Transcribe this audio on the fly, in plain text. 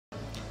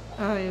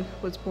I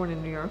was born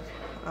in New York.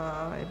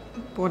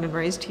 Born and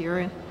raised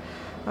here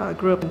and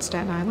grew up in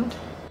Staten Island.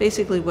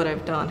 Basically what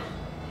I've done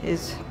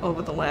is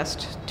over the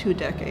last 2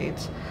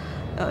 decades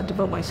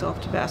devote myself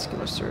to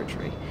vascular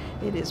surgery.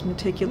 It is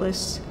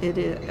meticulous,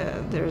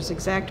 there's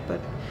exact, but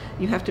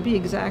you have to be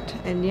exact,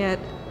 and yet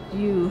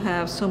you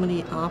have so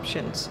many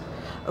options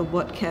of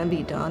what can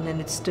be done, and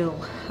it's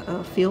still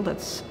a field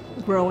that's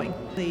growing.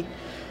 The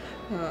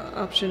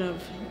option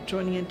of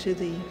joining into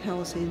the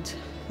Palisades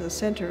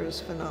Center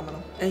is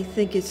phenomenal. I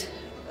think it's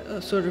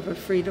sort of a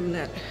freedom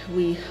that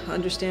we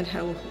understand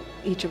how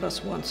each of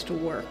us wants to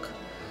work.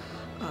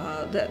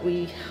 That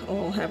we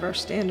all have our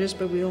standards,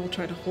 but we all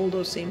try to hold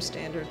those same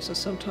standards. So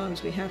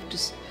sometimes we have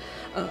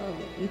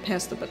to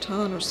pass the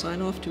baton or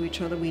sign off to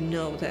each other. We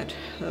know that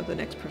the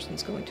next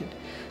person's going to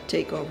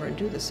take over and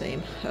do the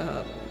same.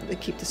 They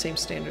keep the same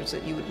standards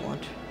that you would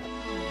want.